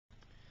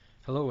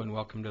Hello and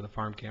welcome to the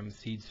Farm Chem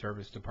Seed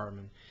Service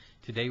Department.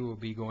 Today we'll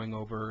be going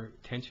over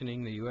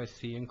tensioning the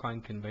USC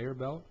inclined conveyor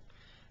belt.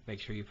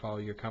 Make sure you follow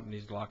your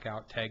company's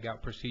lockout,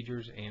 tagout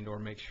procedures, and or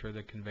make sure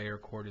the conveyor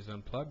cord is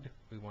unplugged.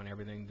 We want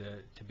everything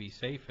to be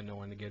safe and no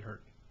one to get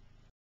hurt.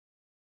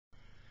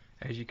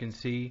 As you can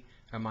see,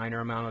 a minor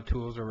amount of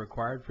tools are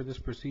required for this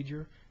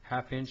procedure: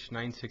 1/2 inch,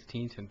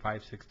 9/16 and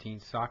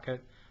 5/16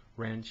 socket,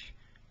 wrench,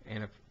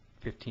 and a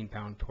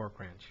 15-pound torque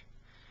wrench.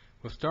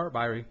 We'll start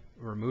by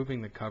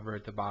removing the cover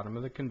at the bottom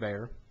of the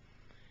conveyor.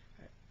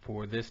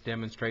 For this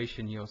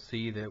demonstration, you'll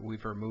see that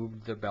we've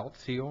removed the belt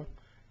seal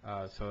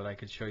so that I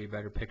could show you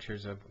better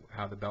pictures of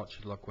how the belt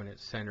should look when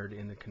it's centered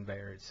in the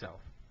conveyor itself.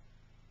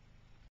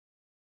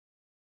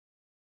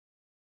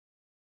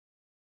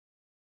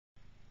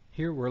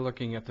 Here we're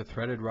looking at the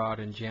threaded rod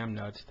and jam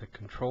nuts that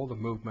control the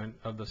movement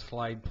of the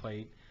slide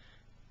plate.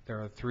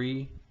 There are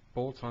 3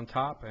 bolts on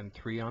top and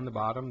 3 on the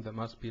bottom that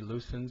must be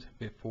loosened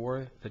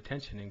before the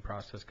tensioning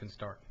process can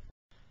start.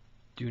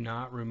 Do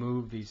not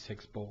remove these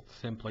 6 bolts,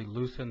 simply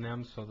loosen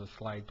them so the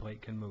slide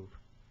plate can move.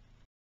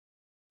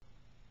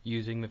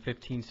 Using the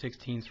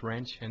 15/16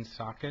 wrench and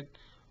socket,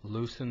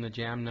 loosen the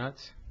jam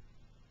nuts.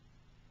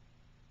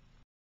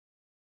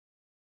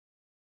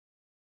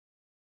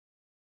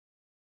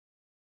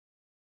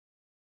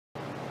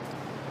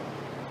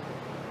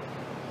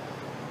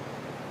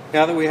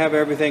 Now that we have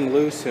everything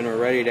loose and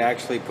we're ready to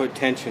actually put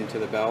tension to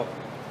the belt,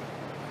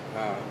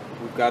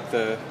 we've got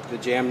the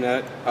jam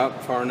nut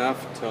up far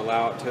enough to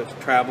allow it to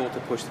travel to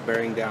push the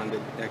bearing down to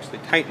actually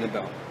tighten the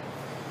belt.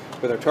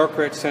 With our torque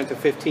wrench set to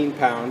 15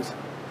 pounds,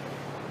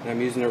 and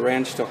I'm using a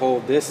wrench to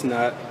hold this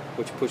nut,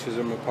 which pushes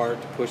them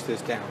apart, to push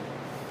this down.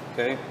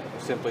 Okay,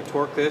 we'll simply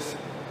torque this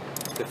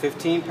to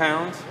 15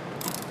 pounds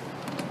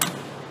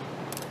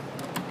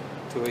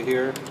till we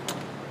hear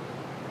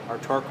our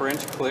torque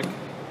wrench click.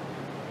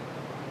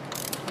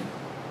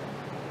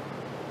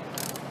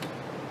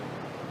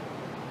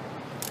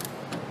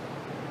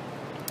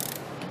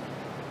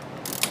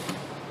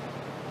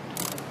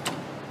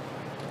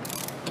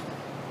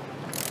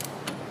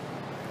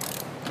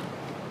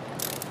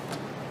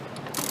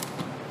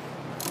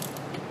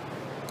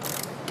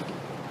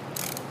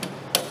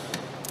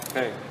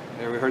 Okay,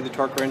 there we heard the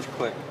torque wrench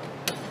click.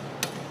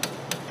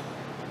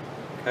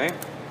 Okay,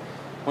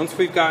 once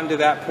we've gotten to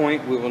that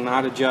point, we will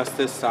not adjust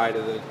this side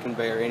of the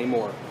conveyor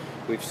anymore.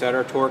 We've set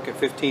our torque at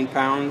 15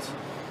 pounds,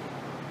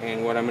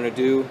 and what I'm going to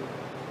do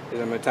is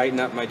I'm going to tighten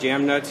up my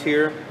jam nuts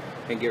here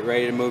and get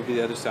ready to move to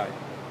the other side.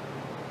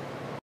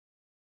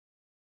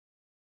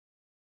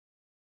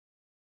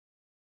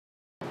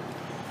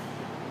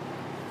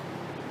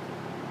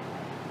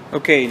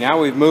 Okay, now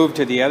we've moved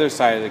to the other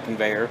side of the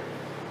conveyor.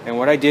 And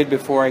what I did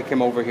before I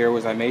came over here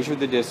was I measured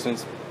the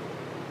distance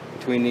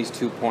between these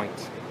 2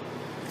 points.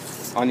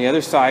 On the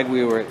other side,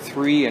 we were at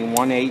 3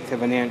 1/8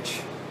 of an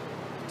inch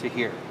to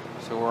here.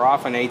 So we're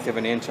off 1/8 of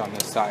an inch on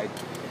this side.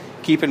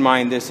 Keep in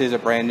mind this is a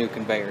brand new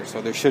conveyor,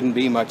 so there shouldn't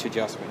be much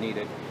adjustment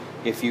needed.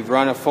 If you've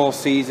run a full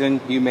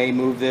season, you may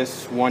move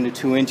this 1 to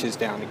 2 inches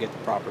down to get the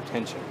proper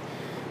tension.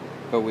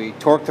 But we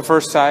torque the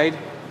first side,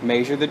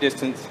 measure the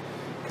distance,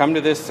 come to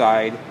this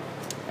side,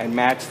 and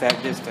match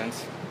that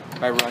distance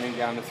by running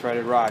down the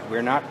threaded rod.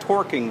 We're not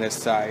torquing this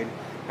side.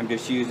 I'm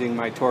just using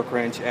my torque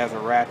wrench as a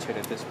ratchet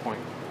at this point.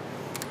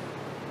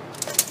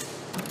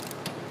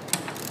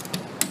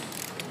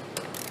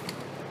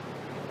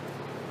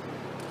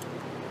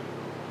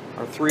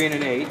 Our 3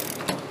 1/8.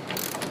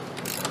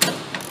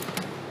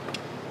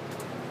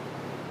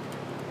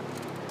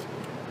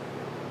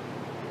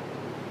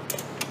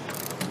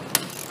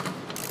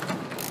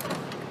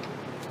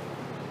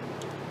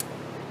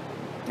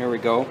 There we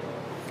go.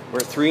 We're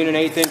at 3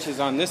 1/8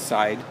 inches on this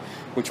side,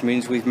 which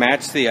means we've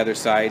matched the other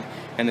side,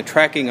 and the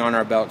tracking on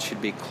our belt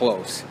should be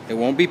close. It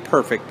won't be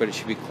perfect, but it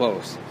should be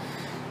close.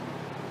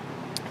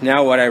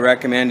 Now what I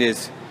recommend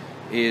is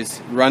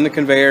run the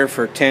conveyor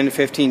for 10 to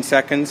 15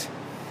 seconds,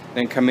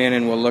 then come in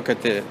and we'll look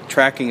at the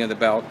tracking of the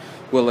belt.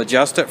 We'll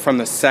adjust it from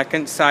the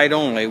second side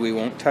only. We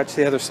won't touch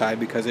the other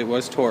side because it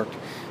was torqued,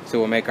 so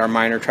we'll make our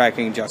minor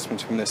tracking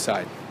adjustments from this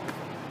side.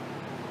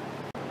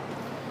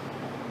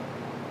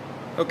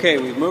 Okay,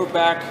 we've moved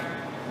back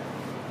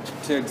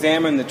to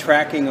examine the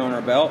tracking on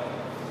our belt.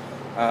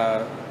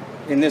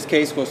 In this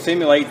case, we'll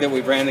simulate that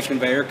we've ran the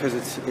conveyor because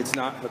it's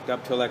not hooked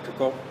up to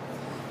electrical.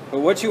 But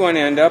what you want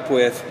to end up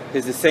with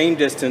is the same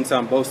distance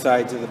on both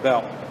sides of the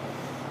belt.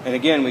 And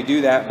again, we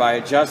do that by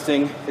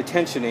adjusting the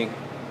tensioning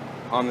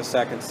on the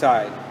second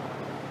side.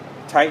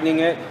 Tightening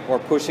it or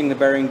pushing the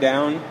bearing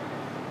down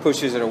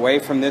pushes it away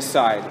from this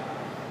side.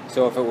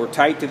 So if it were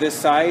tight to this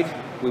side,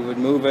 we would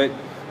move it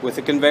with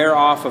the conveyor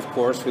off, of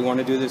course. We want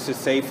to do this as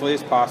safely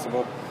as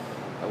possible.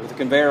 With the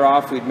conveyor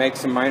off, we'd make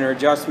some minor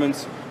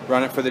adjustments,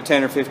 run it for the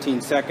 10 or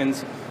 15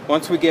 seconds.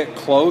 Once we get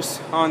close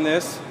on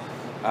this,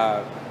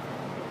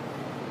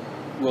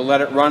 we'll let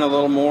it run a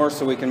little more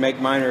so we can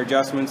make minor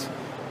adjustments.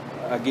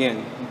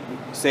 Again,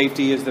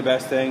 safety is the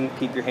best thing.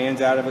 Keep your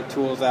hands out of it,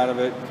 tools out of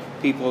it,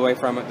 people away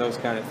from it, those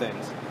kind of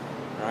things.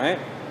 All right?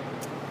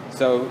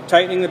 So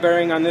tightening the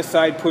bearing on this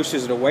side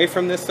pushes it away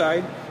from this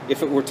side.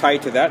 If it were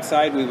tight to that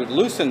side, we would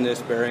loosen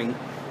this bearing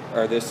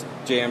or this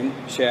jam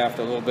shaft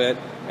a little bit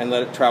and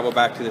let it travel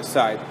back to this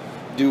side.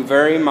 Do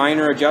very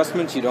minor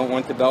adjustments. You don't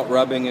want the belt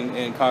rubbing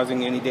and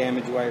causing any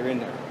damage while you're in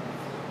there.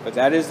 But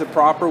that is the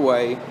proper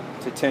way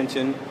to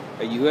tension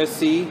a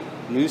USC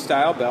new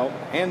style belt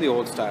and the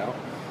old style.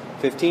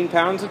 15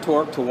 pounds of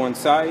torque to one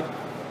side,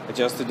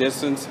 adjust the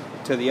distance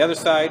to the other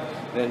side,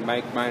 and then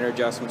make minor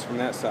adjustments from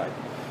that side.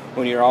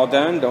 When you're all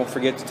done, don't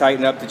forget to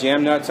tighten up the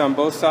jam nuts on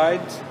both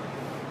sides,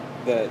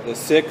 the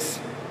 6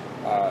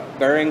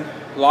 bearing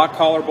lock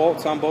collar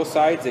bolts on both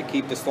sides that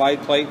keep the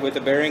slide plate with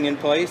the bearing in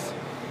place.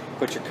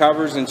 Put your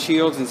covers and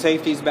shields and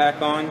safeties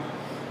back on.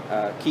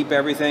 Keep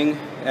everything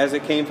as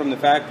it came from the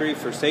factory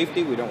for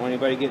safety. We don't want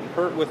anybody getting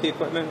hurt with the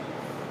equipment.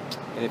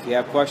 And if you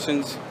have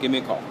questions, give me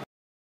a call.